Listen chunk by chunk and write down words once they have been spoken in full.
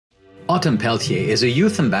Autumn Peltier is a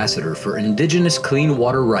youth ambassador for Indigenous clean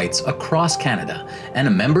water rights across Canada and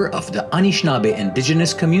a member of the Anishinaabe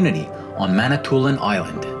Indigenous community on Manitoulin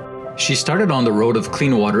Island. She started on the road of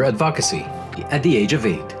clean water advocacy at the age of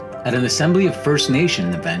 8. At an Assembly of First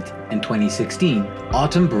Nation event in 2016,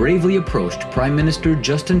 Autumn bravely approached Prime Minister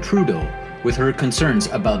Justin Trudeau with her concerns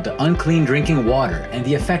about the unclean drinking water and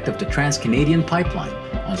the effect of the Trans-Canadian pipeline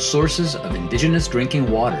on sources of Indigenous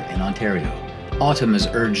drinking water in Ontario. Autumn has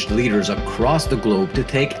urged leaders across the globe to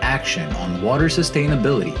take action on water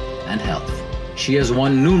sustainability and health. She has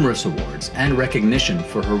won numerous awards and recognition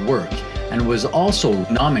for her work and was also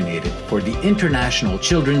nominated for the International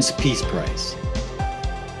Children's Peace Prize.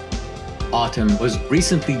 Autumn was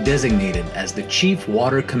recently designated as the Chief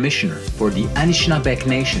Water Commissioner for the Anishinabek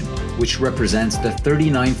Nation, which represents the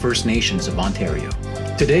 39 First Nations of Ontario.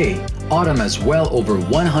 Today, Autumn has well over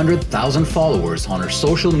 100,000 followers on her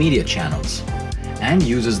social media channels and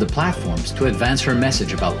uses the platforms to advance her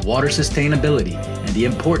message about water sustainability and the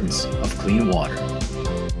importance of clean water.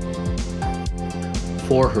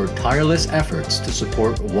 For her tireless efforts to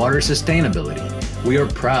support water sustainability, we are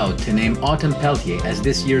proud to name Autumn Peltier as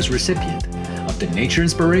this year's recipient of the Nature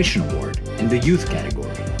Inspiration Award in the Youth category.